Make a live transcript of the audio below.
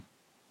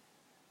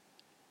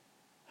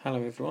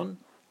Hello everyone,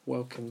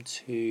 welcome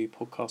to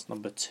podcast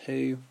number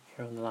 2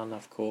 here on the Land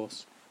Nav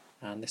course,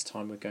 and this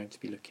time we're going to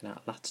be looking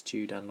at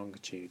latitude and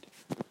longitude.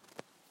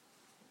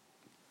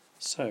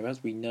 So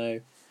as we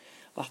know,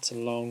 Lat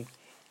Long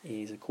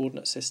is a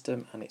coordinate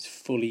system and it's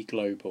fully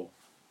global.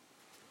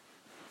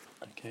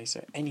 Okay,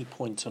 so any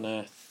point on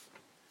Earth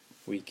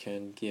we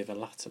can give a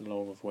Lat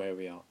Long of where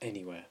we are,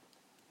 anywhere.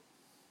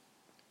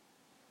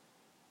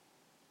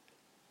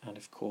 And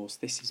of course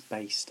this is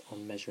based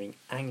on measuring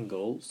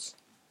angles,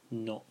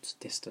 not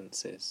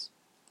distances,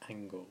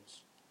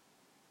 angles.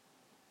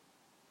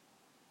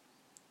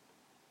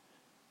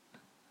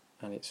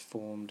 And it's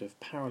formed of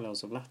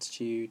parallels of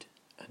latitude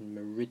and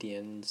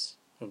meridians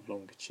of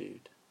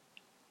longitude.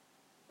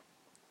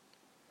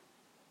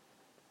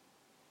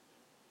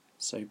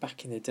 So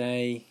back in the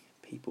day,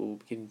 people were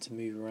beginning to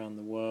move around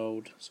the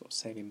world, sort of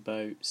sailing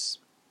boats,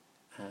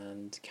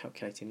 and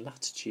calculating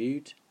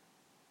latitude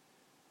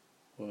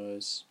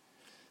was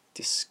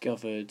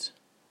discovered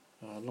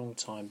a long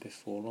time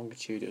before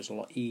longitude. It was a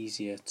lot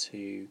easier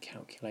to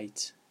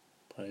calculate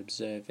by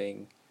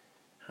observing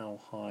how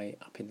high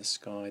up in the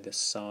sky the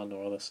sun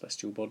or other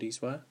celestial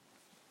bodies were.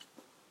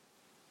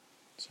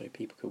 So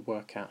people could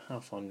work out how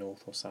far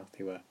north or south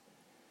they were.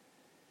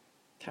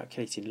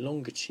 Calculating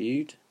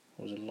longitude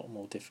was a lot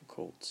more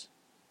difficult.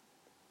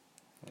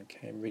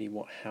 Okay, and really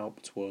what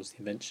helped was the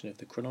invention of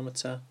the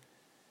chronometer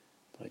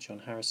by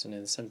John Harrison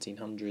in the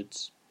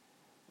 1700s.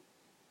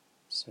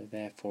 So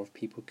therefore, if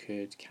people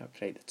could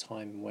calculate the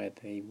time where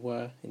they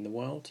were in the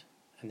world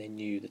and they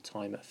knew the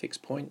time at a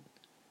fixed point,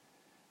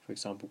 for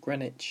example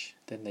Greenwich,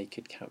 then they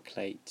could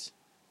calculate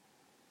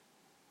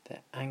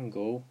their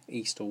angle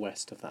east or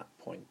west of that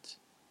point.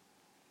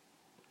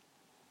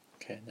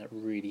 Okay, and that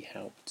really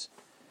helped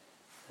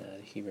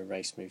the human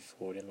race move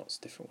forward in lots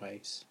of different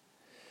ways.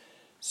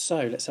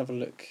 So let's have a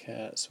look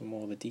at some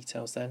more of the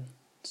details then.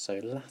 So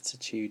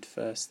latitude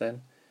first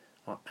then,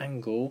 our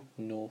angle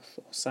north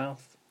or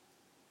south.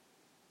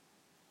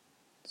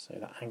 So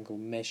that angle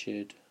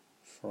measured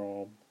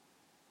from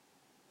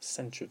the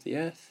centre of the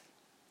Earth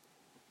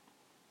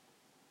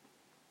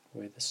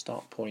with a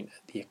start point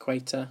at the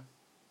equator.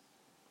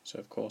 So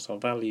of course our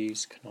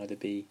values can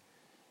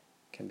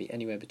be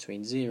anywhere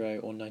between 0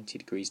 or 90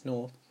 degrees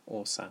north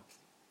or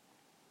south.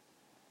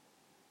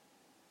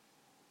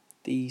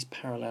 These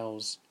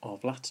parallels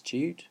of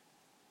latitude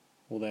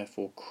will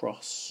therefore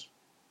cross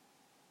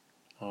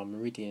our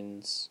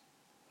meridians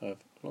of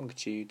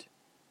longitude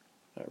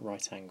at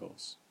right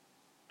angles.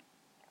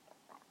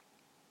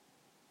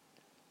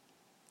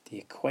 The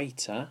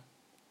equator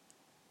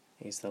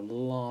is the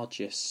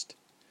largest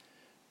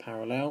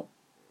parallel,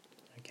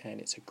 okay, and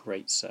it's a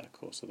great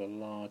circle, so the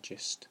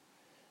largest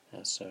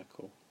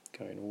circle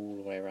going all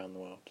the way around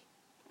the world.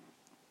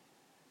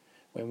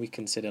 When we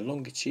consider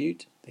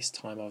longitude, this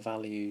time our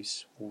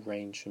values will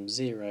range from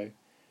 0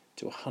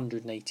 to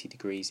 180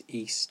 degrees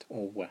east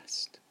or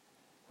west,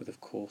 with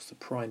of course the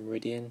prime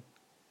meridian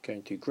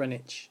going through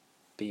Greenwich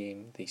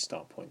being the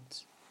start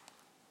point.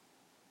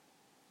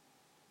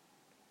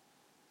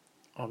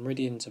 Our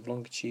meridians of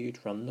longitude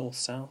run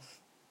north-south,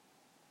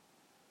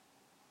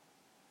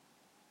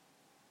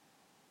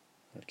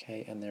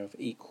 okay, and they're of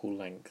equal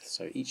length,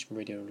 so each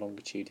meridian of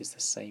longitude is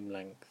the same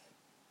length.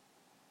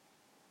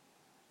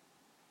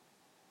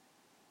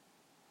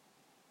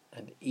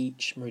 And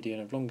each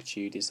meridian of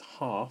longitude is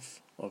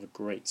half of a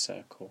great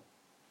circle.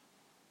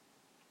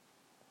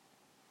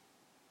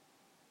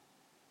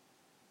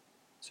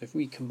 So if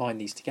we combine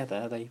these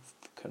together, they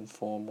can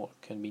form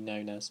what can be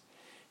known as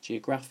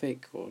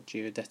geographic or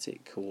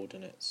geodetic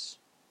coordinates.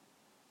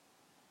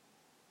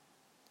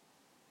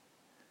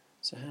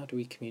 So how do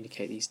we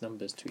communicate these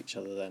numbers to each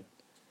other then?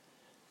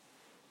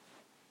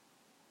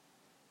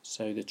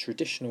 So the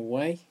traditional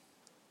way,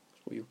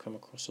 what you'll come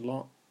across a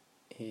lot,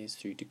 is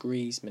through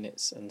degrees,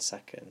 minutes and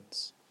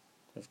seconds.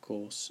 Of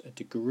course, a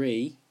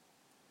degree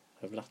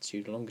of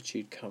latitude or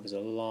longitude covers a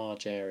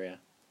large area,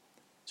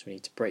 so we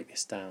need to break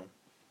this down.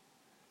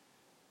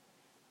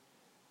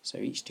 So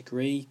each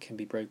degree can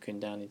be broken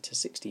down into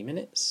 60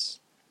 minutes,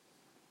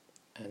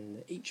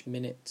 and each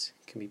minute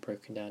can be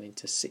broken down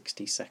into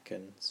 60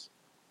 seconds.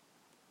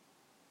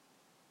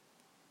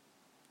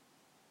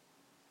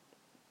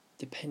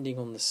 Depending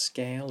on the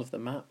scale of the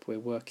map we're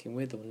working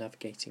with or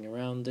navigating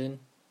around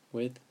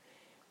with,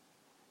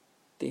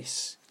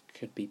 this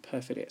could be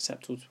perfectly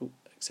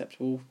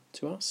acceptable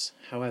to us.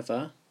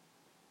 However,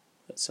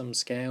 at some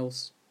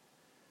scales,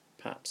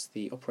 perhaps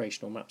the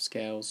operational map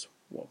scales,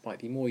 what might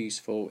be more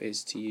useful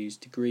is to use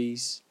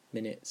degrees,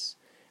 minutes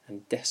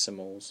and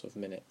decimals of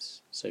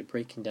minutes, so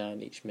breaking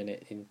down each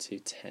minute into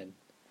 10.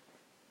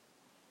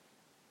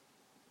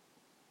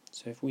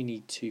 So if we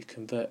need to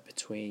convert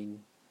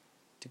between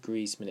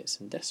degrees, minutes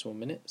and decimal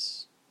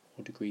minutes,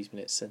 or degrees,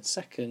 minutes and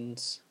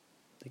seconds,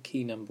 the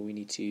key number we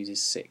need to use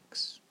is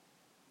 6.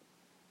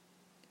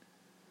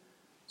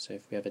 So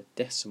if we have a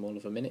decimal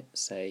of a minute,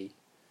 say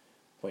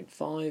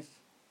 0.5, if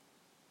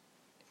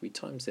we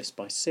times this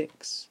by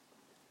 6,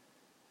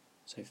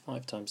 so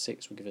 5 times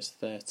 6 will give us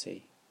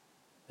 30,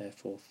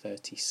 therefore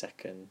 30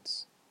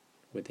 seconds.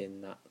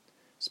 within that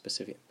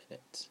specific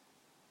minute,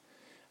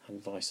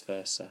 and vice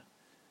versa.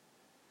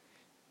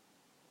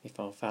 If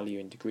our value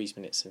in degrees,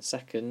 minutes and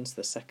seconds,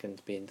 the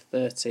second being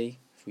 30,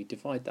 if we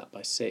divide that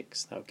by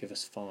 6, that will give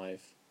us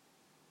 5,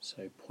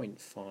 so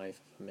 0.5 of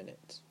a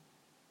minute.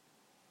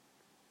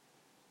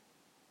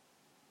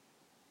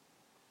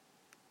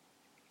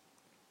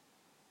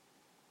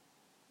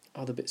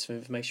 Other bits of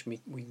information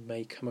we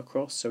may come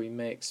across, so we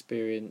may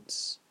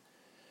experience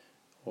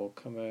or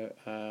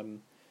come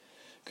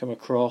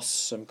across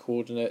some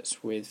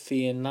coordinates with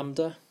phi and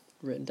lambda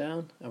written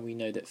down, and we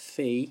know that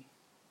phi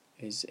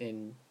is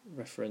in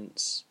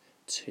reference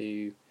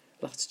to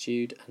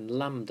latitude and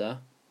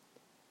lambda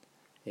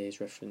is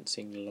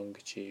referencing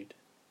longitude.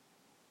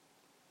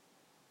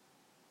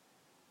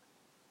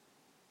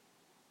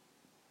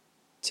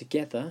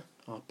 Together,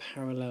 our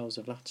parallels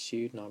of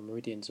latitude and our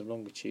meridians of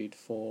longitude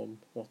form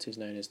what is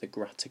known as the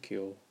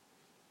graticule.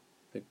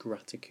 The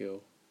graticule.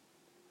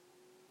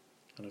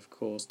 And of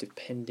course,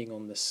 depending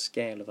on the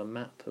scale of a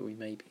map that we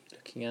may be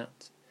looking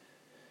at,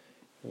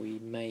 we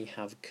may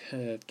have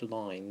curved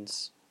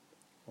lines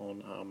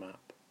on our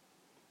map.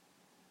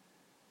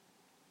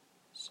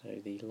 So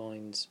the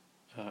lines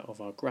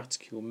of our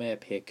graticule may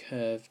appear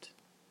curved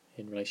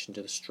in relation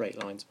to the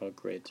straight lines of our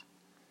grid.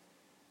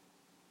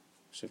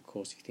 So of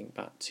course, if you think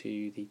back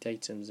to the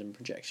datums and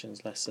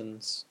projections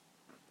lessons,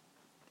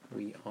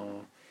 we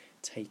are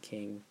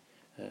taking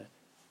the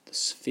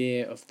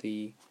sphere of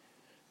the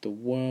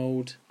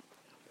world.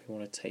 We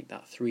want to take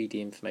that 3D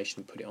information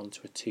and put it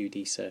onto a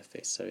 2D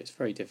surface. So it's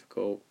very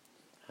difficult,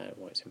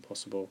 well, it's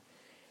impossible.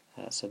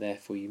 So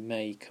therefore you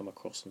may come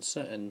across on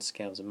certain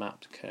scales of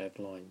mapped curved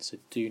lines. So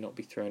do not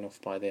be thrown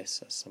off by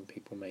this, as some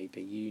people may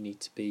be. You need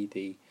to be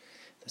the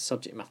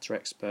subject matter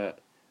expert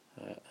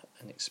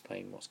and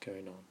explain what's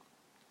going on.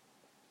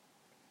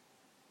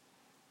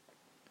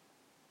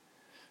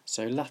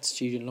 So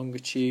latitude and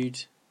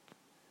longitude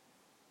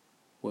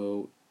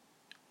will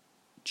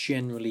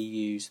generally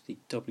use the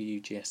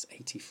WGS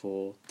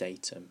 84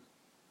 datum.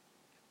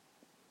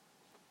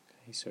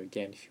 Okay, so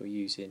again, if you're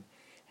using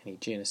any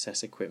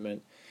GNSS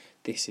equipment,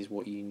 this is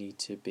what you need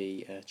to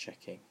be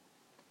checking.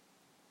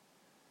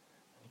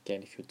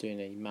 Again, if you're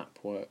doing any map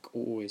work,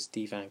 always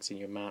devagsing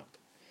your map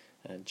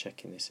and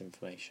checking this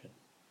information.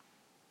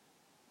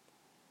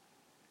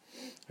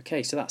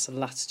 Okay, so that's the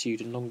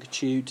latitude and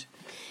longitude.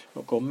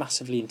 Not gone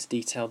massively into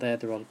detail there.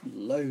 There are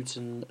loads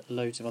and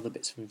loads of other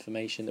bits of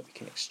information that we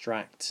can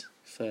extract,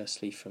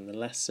 firstly from the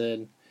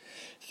lesson,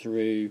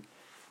 through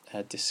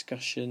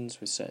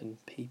discussions with certain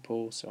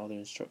people, so other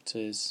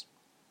instructors,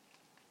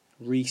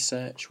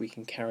 research we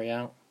can carry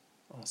out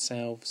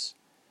ourselves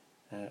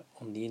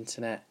on the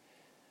internet.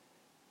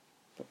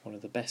 But one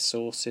of the best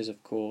sources,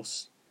 of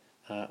course,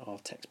 are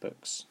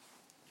textbooks.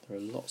 There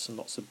are lots and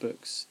lots of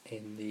books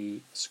in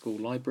the school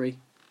library,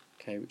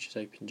 okay, which is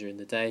open during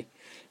the day.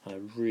 And I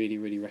really,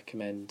 really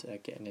recommend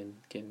getting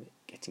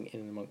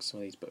in amongst some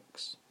of these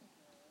books.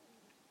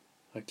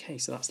 Okay,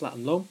 so that's Lat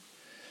Long.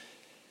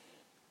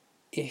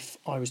 If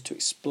I was to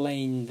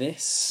explain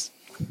this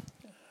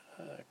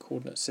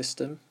coordinate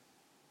system,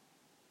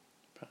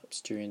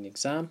 perhaps during the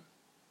exam,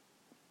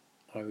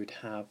 I would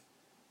have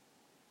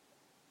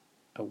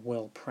a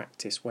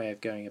well-practiced way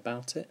of going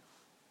about it.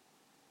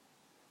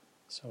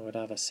 So I would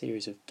have a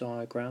series of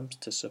diagrams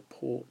to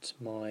support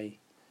my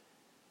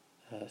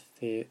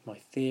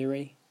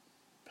theory,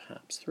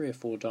 perhaps 3 or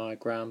 4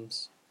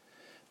 diagrams,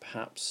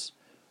 perhaps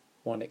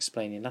one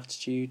explaining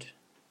latitude,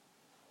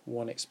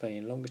 one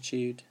explaining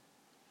longitude,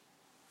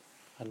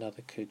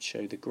 another could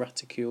show the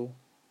graticule.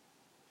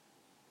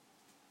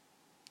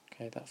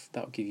 Okay, that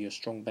will give you a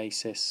strong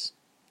basis,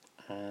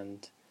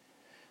 and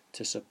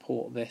to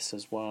support this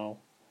as well,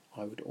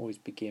 I would always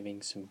be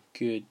giving some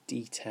good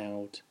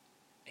detailed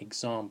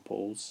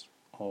examples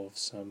of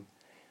some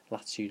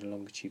latitude and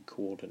longitude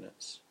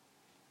coordinates.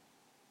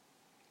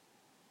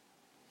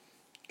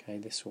 Okay,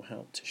 this will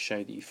help to show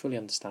that you fully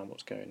understand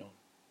what's going on.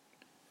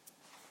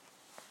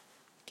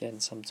 Again,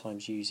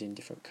 sometimes using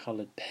different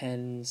coloured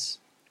pens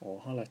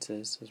or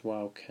highlighters as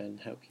well can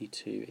help you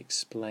to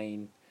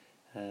explain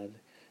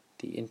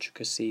the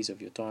intricacies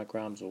of your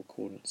diagrams or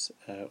coordinates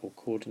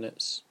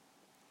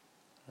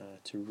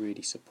to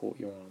really support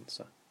your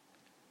answer.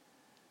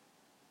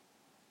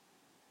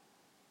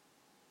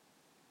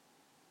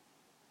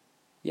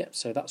 Yep,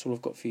 so that's all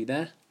I've got for you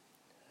there.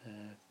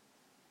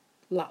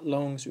 Lat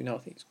Long, as we know, I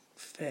think it's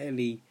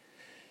fairly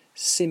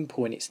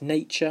simple in its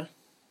nature,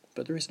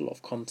 but there is a lot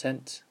of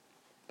content.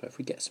 But if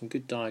we get some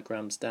good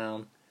diagrams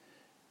down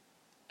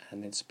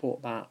and then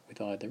support that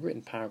with either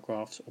written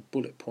paragraphs or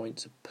bullet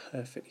points, are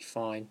perfectly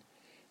fine,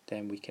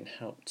 then we can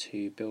help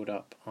to build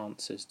up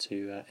answers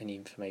to any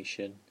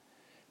information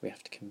we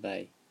have to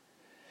convey.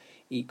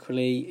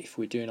 Equally, if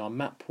we're doing our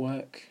map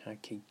work,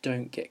 okay,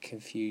 don't get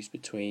confused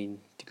between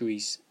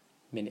degrees,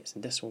 minutes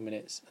and decimal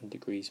minutes and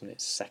degrees,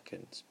 minutes,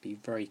 seconds. Be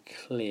very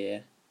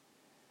clear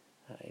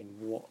in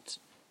what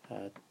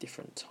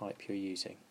different type you're using.